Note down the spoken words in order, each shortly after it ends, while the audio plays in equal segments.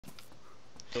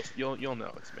You'll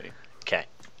know it's me. Okay.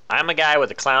 I'm a guy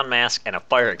with a clown mask and a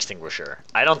fire extinguisher.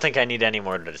 I don't think I need any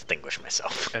more to distinguish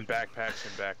myself. And backpacks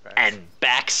and backpacks. And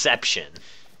backception.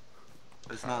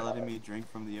 It's not letting me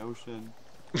drink from the ocean.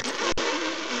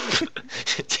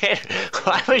 Tanner,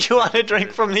 why would you want to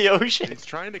drink from the ocean? He's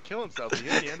trying to kill himself. He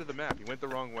hit the end of the map. He went the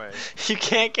wrong way. You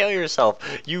can't kill yourself.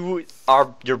 You're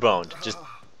boned.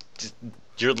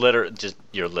 You're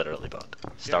literally boned.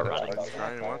 Start running.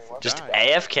 Just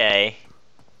AFK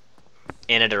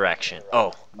in a direction.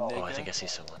 Oh, I think I see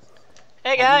someone.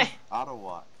 Hey guy. Auto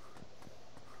walk.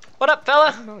 What up, I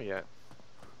fella? don't know yet.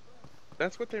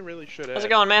 That's what they really should have. How's it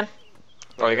going, man?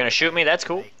 Oh, you're gonna shoot me? That's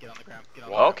cool. Get on the ground.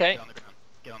 Okay.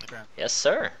 Get on the ground. Yes,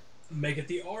 sir. Make it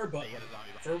the R button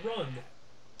for run.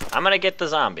 I'm gonna get the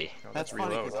zombie. No, That's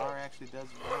funny because R actually does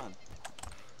run.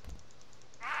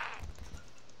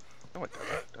 No, it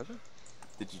doesn't. Does it?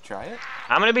 Did you try it?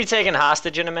 I'm gonna be taken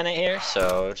hostage in a minute here,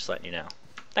 so just letting you know.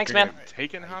 Thanks, man.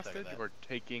 Taken hostage or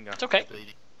taking a... It's okay.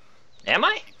 Bleeding. Am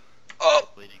I? Oh,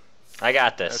 Bleeding. I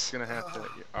got That's this. gonna have to...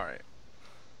 Alright.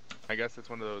 I guess it's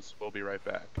one of those we'll be right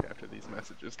back after these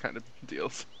messages kind of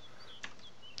deals.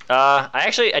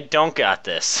 I don't got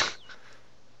this.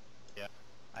 Yeah,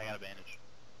 I got a bandage.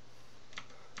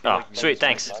 Oh, sweet,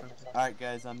 thanks. Alright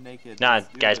guys, I'm naked. Nah, Let's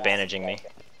do guy's this. bandaging me.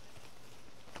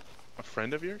 A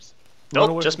friend of yours?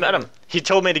 Nope, just met him. He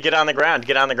told me to get on the ground,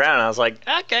 and I was like,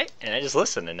 okay. And I just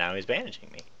listened, and now he's bandaging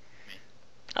me.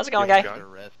 How's it going, You guy? have a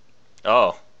gun?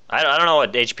 Oh, I don't know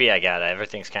what HP I got.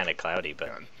 Everything's kind of cloudy, but...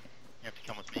 Gun. You have to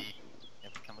come with me. You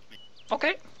have to come with me.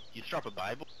 Okay. You drop a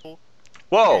Bible.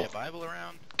 Whoa. Carry a Bible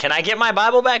around. Can I get my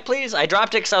Bible back, please? I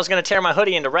dropped it because I was going to tear my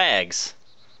hoodie into rags.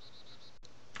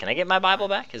 Can I get my Bible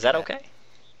back? Is that okay?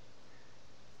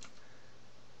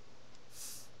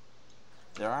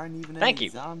 There aren't even Thank any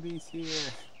you. zombies here.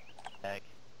 Heck.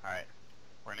 All right.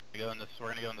 We're gonna go in this. We're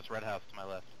gonna go in this red house to my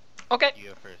left. Okay. You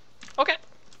go first. Okay.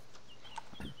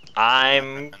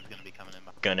 I'm Friend's gonna be coming in.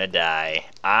 gonna die.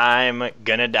 I'm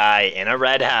gonna die in a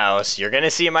red house. You're gonna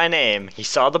see my name. He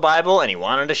saw the Bible and he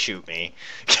wanted to shoot me.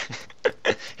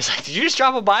 He's like, did you just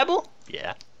drop a Bible?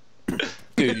 Yeah.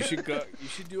 Dude, you should go. You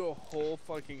should do a whole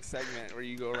fucking segment where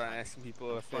you go around asking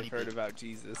people if they've heard about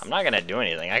Jesus. I'm not gonna do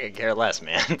anything. I could care less,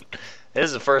 man. This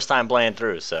is the first time playing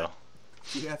through, so.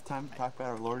 Do you have time to talk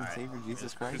about our Lord and Savior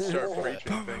Jesus Christ? Just start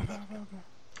preaching things.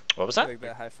 What was that? Like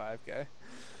that high five guy.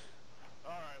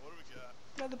 All right.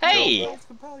 What do we got? Hey! Let's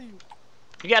compel you.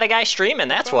 You got a guy streaming,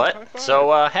 that's High what. five.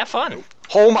 So, have fun.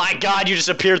 Oh my god, you just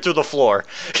appeared through the floor.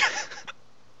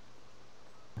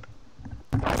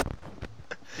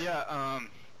 Yeah.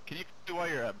 Can you do while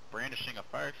you're brandishing a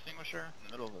fire extinguisher in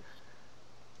the middle of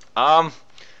this?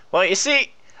 Well, you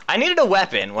see, I needed a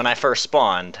weapon when I first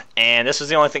spawned, and this was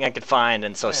the only thing I could find,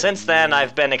 and so Wait a since then minute.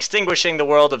 I've been extinguishing the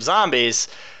world of zombies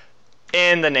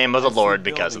in the name of the I see Lord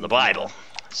because of the buildings Bible.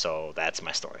 So that's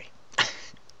my story.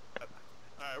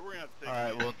 Alright, we're gonna have to take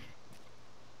Alright, well,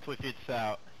 if we figure this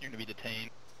out, you're gonna be detained.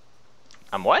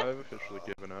 I'm what? I've officially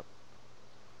given up.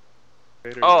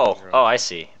 Oh, I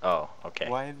see. Oh, okay.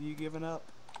 Why have you given up?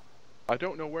 I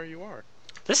don't know where you are.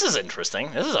 This is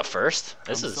interesting. This is a first.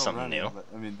 This I'm is still something running, new. But,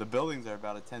 I mean, the buildings are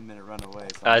about a 10-minute run away.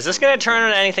 So Is this going to turn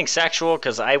into anything sexual?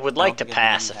 Because I would like to Don't get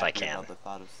pass me if I happy can. about the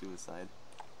thought of suicide.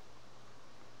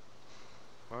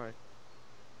 Why?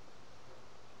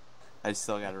 I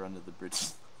still gotta run to the bridge.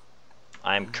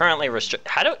 I'm currently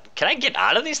can I get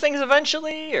out of these things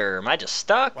eventually, or am I just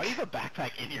stuck? Why do you have a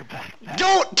backpack in your backpack?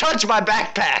 Don't touch my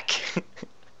backpack!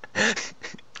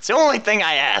 It's the only thing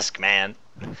I ask, man.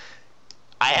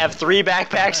 I have 3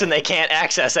 backpacks and they can't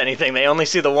access anything. They only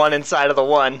see the one inside of the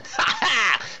one.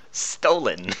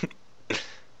 Stolen.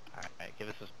 Alright, give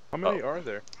us this. How many are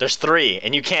there? There's 3,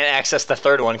 and you can't access the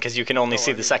 3rd one because you can only No,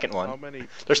 see I the mean, 2nd How one. many?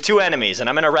 There's 2 enemies, and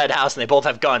I'm in a red house, and they both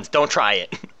have guns. Don't try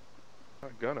it.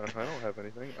 Not gonna. I don't have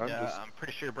anything. I'm Yeah, just I'm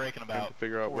pretty sure you're breaking trying about to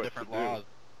figure out 4 what different to do. laws.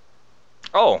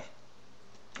 Oh.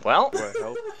 Well, Do I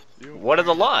help you? what are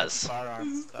the laws?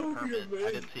 Firearm, a permit.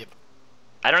 I didn't see a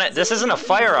I don't. This isn't a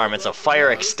firearm. It's a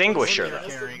fire extinguisher. You're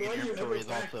carrying in your inventory is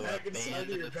also banned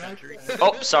in this country.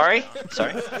 Oh, sorry.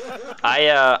 Sorry.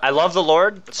 I love the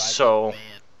Lord, so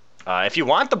if you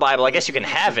want the Bible, I guess you can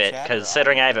have it,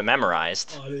 considering I have it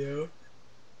memorized. Audio.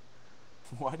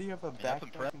 Why do you have a that's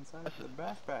backpack inside of the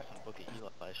backpack? Look at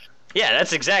Eli. Yeah,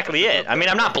 that's exactly it. I mean,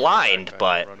 I'm not blind,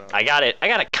 but I got it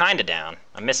kind of down.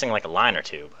 I'm missing like a line or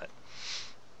two, but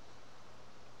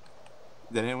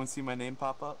Did anyone see my name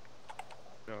pop up?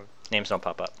 No. names don't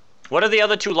pop up. What are the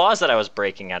other 2 laws that I was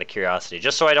breaking out of curiosity?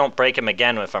 Just so I don't break them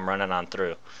again if I'm running on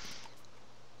through.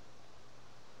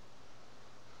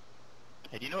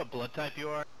 Hey, do you know what blood type you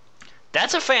are?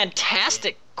 That's a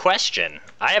fantastic question.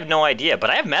 I have no idea, but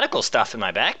I have medical stuff in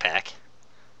my backpack.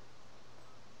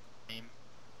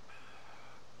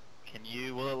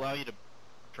 Will it allow you to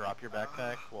drop your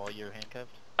backpack while you're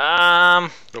handcuffed?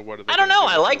 So what are they I don't gonna know. do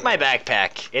I with like it? my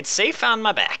backpack. It's safe on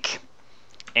my back.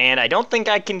 And I don't think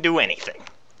I can do anything.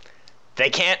 They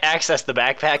can't access the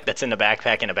backpack that's in the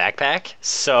backpack in a backpack,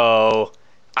 so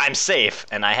I'm safe,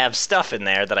 and I have stuff in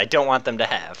there that I don't want them to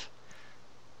have.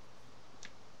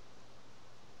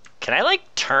 Can I, like,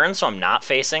 turn so I'm not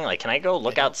facing? Like, can I go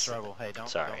look out? Hey, don't Sorry. Don't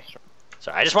struggle.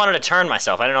 Sorry, I just wanted to turn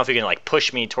myself. I don't know if you can, like,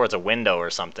 push me towards a window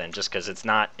or something, just because it's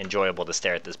not enjoyable to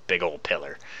stare at this big old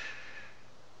pillar.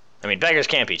 I mean, beggars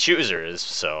can't be choosers,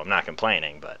 so I'm not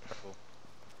complaining, but...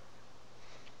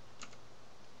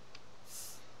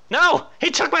 No!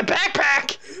 He took my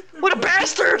backpack! What a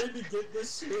bastard!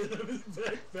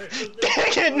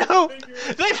 Dang it, no!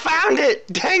 They found it!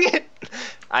 Dang it!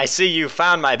 I see you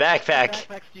found my backpack.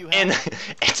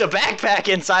 It's a backpack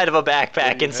inside of a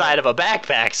backpack inside of a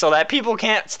backpack so that people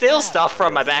can't steal stuff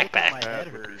from my backpack.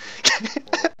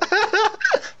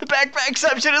 The backpack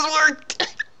exception has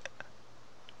worked!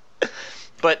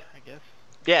 But...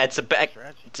 yeah, it's a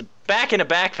back in a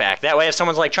backpack. That way if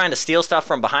someone's like trying to steal stuff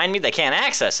from behind me, they can't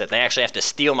access it. They actually have to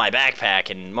steal my backpack,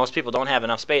 and most people don't have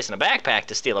enough space in a backpack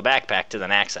to steal a backpack to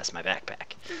then access my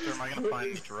backpack. So am I gonna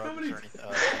find drugs or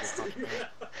anything?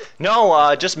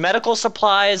 No, just medical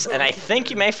supplies, and I think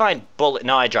you may find bullet.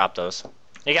 No, I dropped those.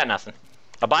 You got nothing.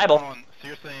 A Bible. So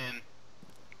you're saying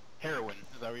heroin?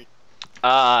 Is that what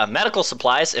you... Medical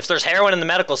supplies. If there's heroin in the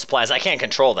medical supplies, I can't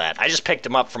control that. I just picked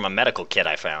them up from a medical kit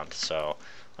I found, so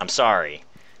I'm sorry.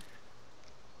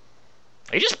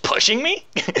 Are you just pushing me?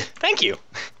 Thank you.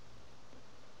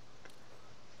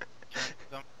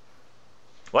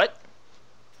 What?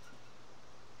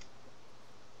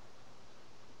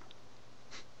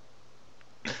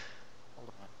 Hold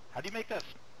on. How do you make that?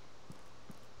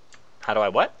 How do I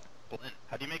what?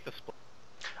 How do you make the split?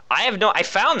 I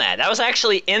found that. That was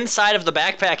actually inside of the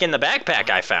backpack in the backpack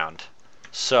I found.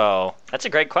 So, that's a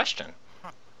great question.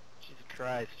 Huh. Jesus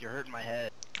Christ, you're hurting my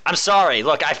head. I'm sorry.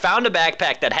 Look, I found a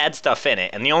backpack that had stuff in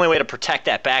it, and the only way to protect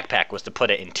that backpack was to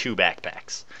put it in 2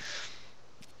 backpacks.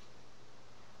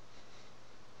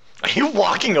 Are you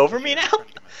walking over me now?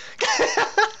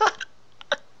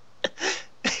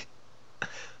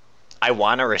 I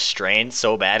want to restrain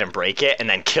so bad and break it and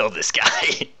then kill this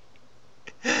guy.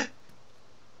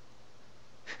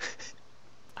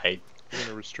 I'm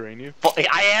gonna restrain you.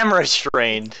 I am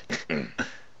restrained.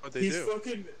 What they He's do?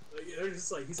 fucking. They're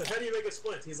just like, he's like, how do you make a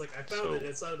splint? He's like, I found it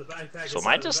inside of the backpack. So am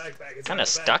I just kind of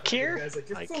stuck here? The guy's like,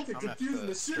 you're Like, fucking confusing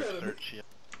the shit out of me.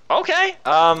 Okay.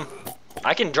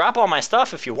 I can drop all my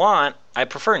stuff if you want. I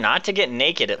prefer not to get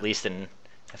naked, at least,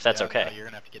 if that's okay. No, you're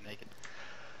gonna have to get naked.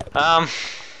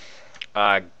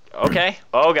 Okay.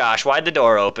 Oh gosh, why'd the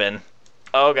door open?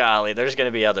 Oh golly, there's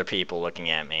gonna be other people looking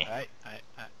at me. Alright.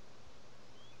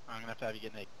 I'm gonna have to have you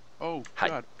get naked. Oh Hi-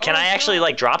 God. Can Oh, I actually no.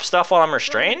 like drop stuff while I'm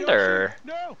restrained, No, or?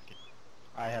 No.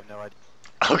 I have no idea.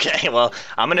 Okay, well,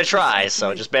 I'm gonna try,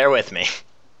 so just bear with me.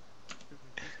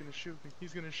 He's gonna shoot me.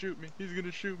 He's gonna shoot me. He's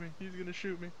gonna shoot me. He's gonna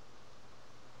shoot me.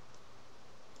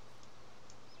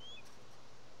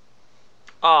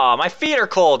 Aw, my feet are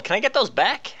cold. Can I get those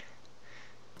back?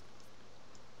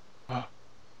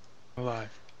 Alive.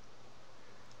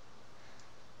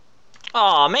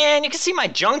 Aw, man, you can see my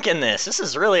junk in this. This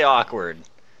is really awkward.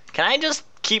 Can I just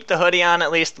keep the hoodie on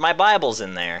at least? My Bible's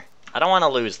in there. I don't want to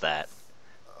lose that.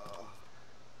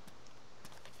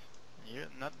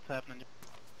 Nothing's happening.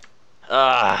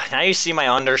 Now you see my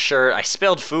undershirt. I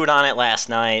spilled food on it last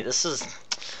night.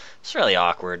 It's really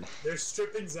awkward. They're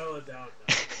stripping Zella down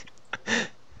now.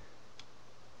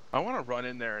 I want to run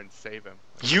in there and save him.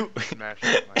 You, Smash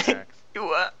him with my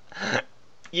axe.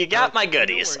 you got my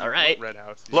goodies, all right? Red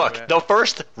house. Look, the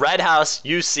first red house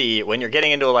you see when you're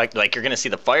getting into like you're gonna see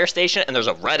the fire station and there's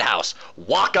a red house.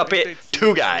 Walk up it,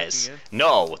 2 guys.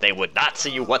 No, they would not see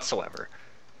you whatsoever.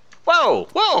 Whoa,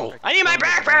 whoa! I need my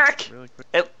backpack.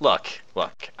 Look.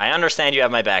 I understand you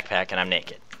have my backpack and I'm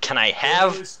naked. Can I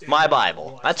have my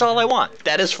Bible? That's all I want.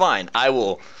 That is fine. I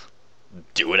will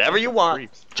do whatever you want.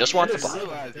 Just want the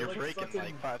Bible. You're breaking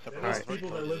like 5 separate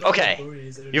laws. Okay,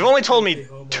 you've only told me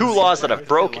 2 laws that I've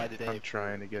broken. I'm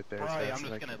trying to get there. Probably, as I'm fast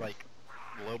just as I gonna can. like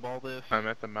lowball this. I'm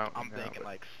at the mountain I'm now, thinking but-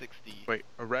 like 60. Wait,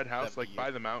 a red house 70 like by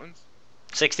the mountains?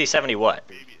 60, 70 what?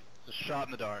 Just shot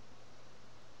in the dark.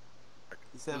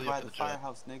 He said Really by up the to the jet.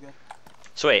 firehouse, nigga.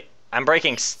 So wait, I'm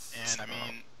breaking... And I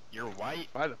mean, you're white,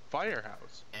 By the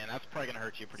firehouse. and that's probably gonna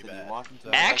hurt you pretty So you bad. walk into So-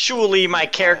 the- Actually, my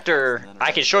character,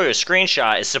 I can show you a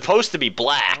screenshot, is supposed to be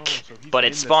black, Oh, so he's but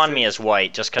in it the spawned me city. as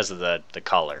white just because of the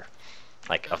color.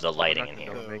 like of the lighting in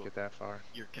here. Don't make it that far.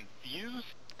 You're confused?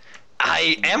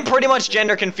 I am pretty much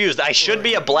gender confused. I should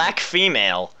be a black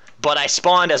female, but I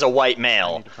spawned as a white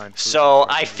male. So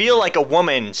I feel like a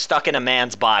woman stuck in a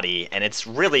man's body, and it's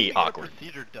really awkward.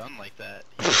 Procedure done like that.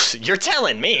 You're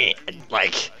telling me,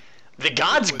 like, the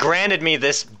gods granted me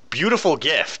this beautiful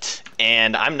gift,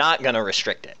 and I'm not gonna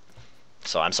restrict it.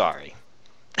 So I'm sorry.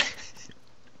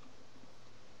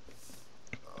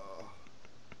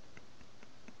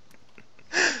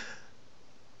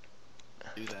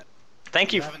 Do that.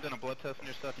 Thank you. You haven't done a blood test on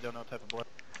your stuff. You don't know what type of blood.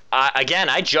 Again,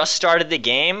 I just started the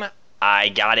game. I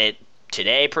got it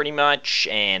today, pretty much,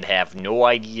 and have no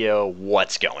idea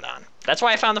what's going on. That's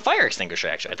why I found the fire extinguisher,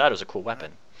 actually. I thought it was a cool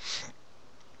weapon.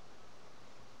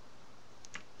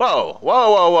 Whoa,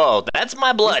 whoa, whoa, whoa. That's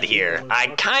my blood here. I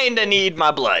kinda need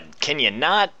my blood. Can you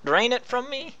not drain it from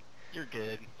me? You're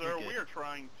good. Sir, we are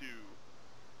trying to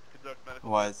conduct medical.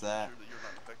 Why is that? Ensure that you're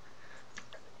not infected.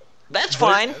 That's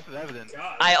fine. This is evidence.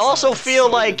 I also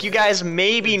feel like you guys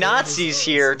may be Nazis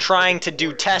here trying to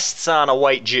do tests on a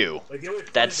white Jew.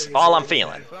 That's all I'm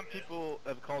feeling. Some people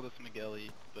have called us Migueli,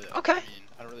 but Okay. I mean,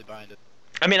 I don't really buy into it.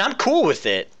 I mean, I'm cool with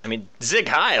it. I mean, Zig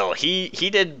Heil, he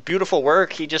did beautiful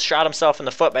work. He just shot himself in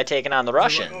the foot by taking on the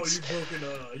Russians.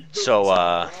 So,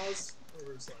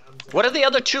 what are the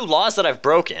other 2 laws that I've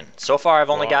broken? So far,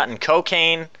 I've only gotten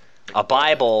cocaine, a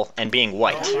Bible, and being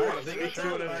white.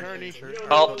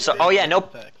 Oh yeah,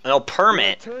 no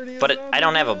permit, but I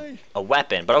don't have a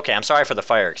weapon. But okay, I'm sorry for the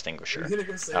fire extinguisher.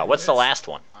 What's the last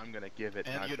one? I'm gonna give it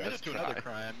my And you admitted best to try. another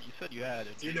crime. You said you had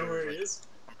it. Do you know where it is?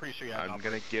 I'm pretty sure you had I'm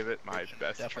gonna give it my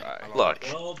best try. Look,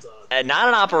 Well done. not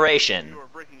an operation. You are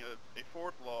breaking a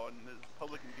fourth law, and it is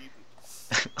public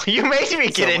indecency. You made me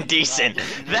get indecent.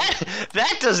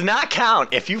 That does not count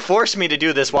if you force me to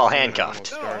do this while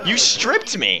handcuffed. You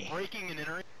stripped me. Breaking and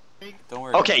entering. Don't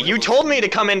worry. Okay, you told me to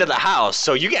come into the house,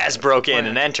 so you guys broke in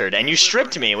and entered, and you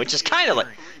stripped me, which is kind of like...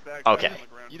 Okay.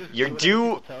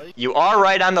 You are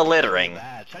right on the littering.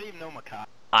 How do you even know I'm a cop?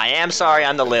 I am sorry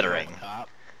on the littering.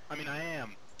 I mean, I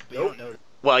am. But you don't know.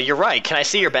 Well, you're right. Can I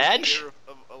see your badge? Sheriff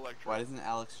of Electro. Why doesn't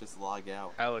Alex just log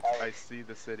out? Alex, I see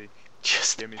the city.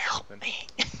 Just Give me help something.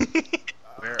 me.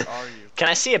 Where are you? Can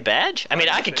I see a badge? I mean,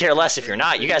 I could care less if you're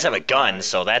not. You guys have a gun,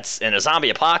 so that's in a zombie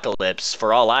apocalypse.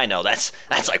 For all I know, that's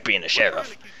like being a We're trying sheriff.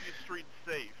 to keep these streets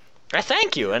safe. I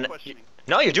thank you, and Questioning.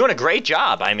 no, you're doing a great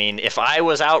job. I mean, if I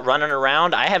was out running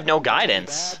around, I have no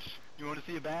guidance. You want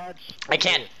to see a badge? I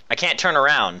can't turn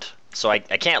around, so I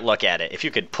can't look at it. If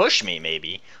you could push me,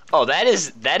 maybe. Oh, that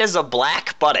is a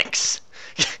black buttocks.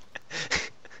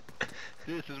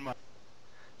 This is my.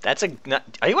 That's a.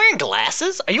 Are you wearing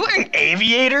glasses? Are you wearing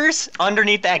aviators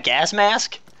underneath that gas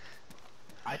mask?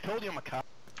 I told you I'm a cop.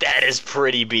 That is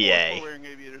pretty We're BA. also wearing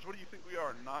aviators. What do you think we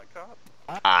are? Not cops?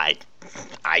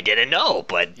 I didn't know,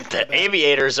 but the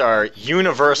aviators are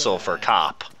universal for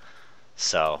cop.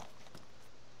 So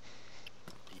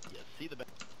You see the badge?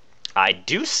 I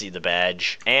do see the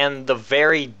badge and the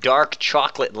very dark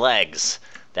chocolate legs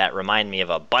that remind me of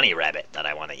a bunny rabbit that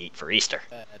I want to eat for Easter.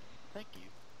 Thank you.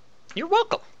 You're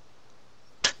welcome.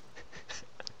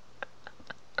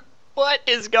 What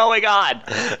is going on?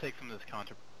 I'll take some of this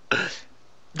contra.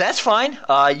 That's fine.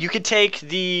 You could take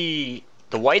the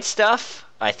white stuff.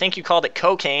 I think you called it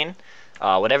cocaine.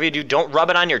 Whatever you do, don't rub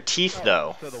it on your teeth,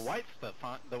 though. So the white stuff,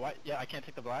 huh? The white. Yeah, I can't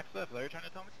take the black stuff. Is that what you're trying to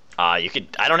tell me? You could.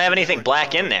 I don't have anything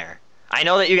black in there. I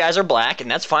know that you guys are black,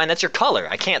 and that's fine. That's your color.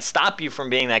 I can't stop you from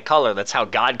being that color. That's how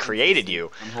God created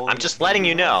you. I'm just letting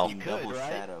you know.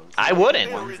 I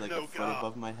wouldn't. One's like a foot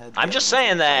above my head, I'm the just other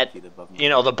saying one's like that, 5 feet above my you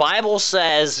know, head. the Bible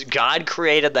says God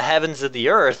created the heavens and the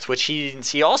earth, which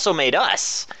he also made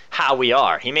us how we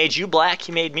are. He made you black,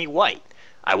 he made me white.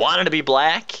 I wanted to be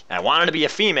black, I wanted to be a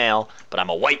female, but I'm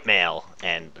a white male,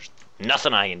 and there's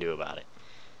nothing I can do about it.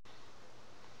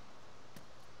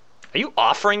 Are you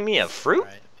offering me a fruit?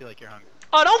 Alright, I feel like you're hungry.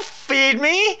 Oh, don't feed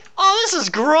me! Oh, this is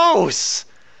gross!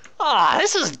 Ah,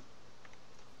 this is...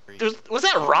 Was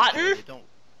that rotten? Don't.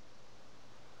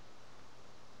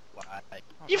 Why?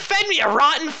 You fed me a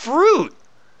rotten fruit!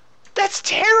 That's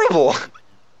terrible!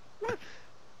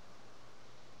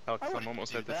 Alex, I I'm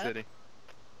almost do at the that. city.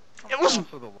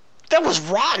 That was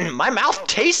rotten! My mouth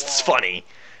tastes funny!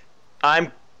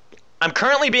 I'm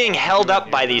currently being held up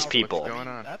by these people. What's going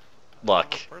on?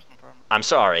 Look, I'm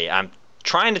sorry, I'm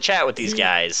trying to chat with these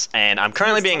guys, and I'm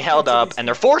currently being held up, and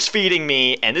they're force-feeding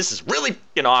me, and this is really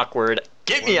fucking awkward.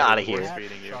 Get me out of here.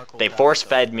 Force-feeding you. They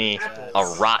force-fed me a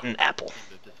rotten apple.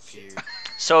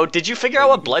 So, did you figure out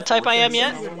what blood type I am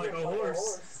yet? Like a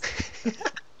horse.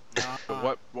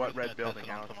 But what red building,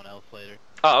 Alex? Someone else later.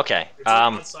 Oh, okay.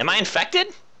 Am I infected?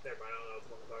 Never mind, I don't know what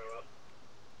the one I'm talking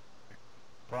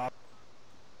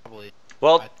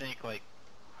Well, I think like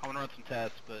I want to run some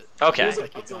tests, but okay. There's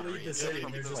about to leave the city,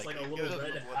 and there's just like a little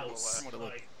red house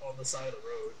like on the side of the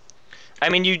road. I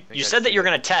mean, you said that you're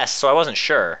gonna test, so I wasn't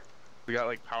sure. We got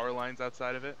like power lines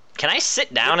outside of it. Can I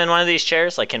sit down in one of these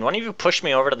chairs? Like, can one of you push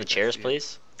me over to the chairs,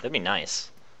 please? That'd be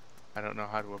nice. I don't know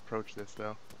how to approach this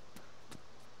though.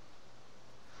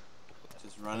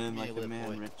 Just run in like a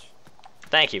man, Rich.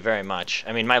 Thank you very much.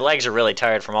 I mean, my legs are really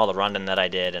tired from all the running that I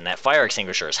did, and that fire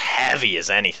extinguisher is heavy as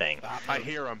anything. I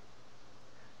hear him.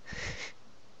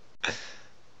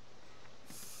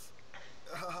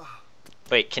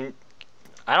 Wait,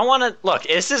 I don't want to... Look,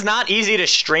 this is not easy to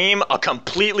stream a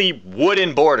completely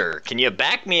wooden border. Can you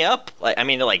back me up? Like, I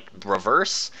mean, like,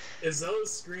 reverse? As though the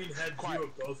screen had view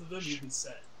of both of them, you'd be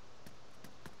set.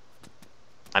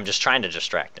 I'm just trying to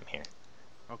distract him here.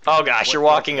 Okay. Oh gosh, you're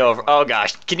walking over. Oh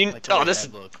gosh, can you... Oh, this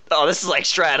is like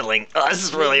straddling. Oh, this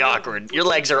is really awkward. Your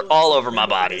legs are all over my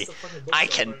body. I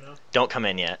can... Don't come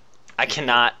in yet. I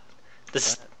cannot...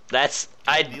 That's... It's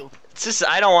just...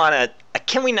 I don't want to...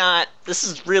 Can we not? This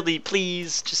is really...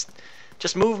 Please,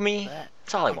 just move me.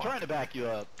 That's all I want. I'm trying to back you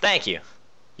up. Thank you.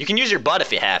 You can use your butt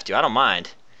if you have to. I don't mind.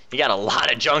 You got a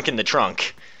lot of junk in the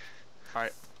trunk.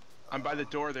 Alright. I'm by the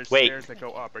door. There's Wait. stairs that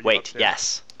go up. Are you Wait, upstairs?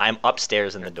 yes. I'm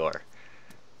upstairs in the door.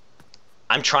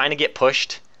 I'm trying to get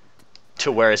pushed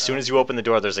to where as soon as you open the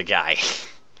door, there's a guy.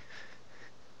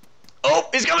 Oh,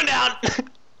 he's coming down!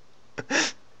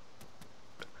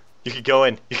 You could go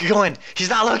in. You could go in. He's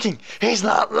not looking. He's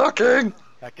not looking.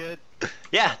 That good?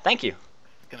 Yeah, thank you.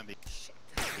 It's gonna be.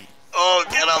 Oh,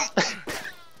 get him.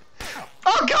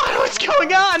 Oh, God, what's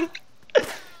going on?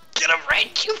 Get him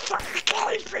right, you fucking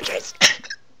college bridges.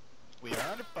 We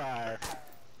are under fire.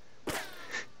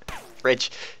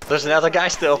 Rich, there's another guy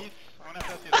still. Please, I wanna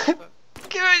have to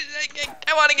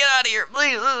I want to get out of here.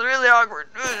 Please, this is really awkward.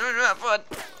 Not fun.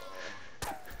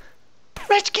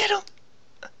 Rich, get him.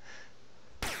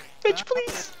 Rich,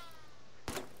 please.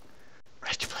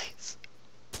 Rich, please.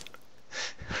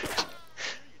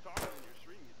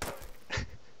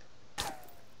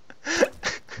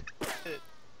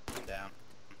 down.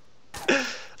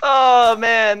 Oh,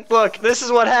 man. Look, this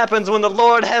is what happens when the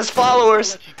Lord has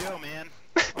followers. Let you go, man.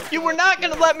 You were not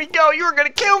going to let me go. You were going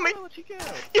to kill me. I'll let you go.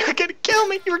 You were going to kill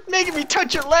me. You were making me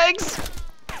touch your legs.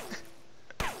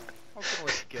 I'm gonna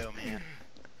let you go, man.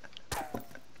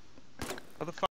 How the fuck?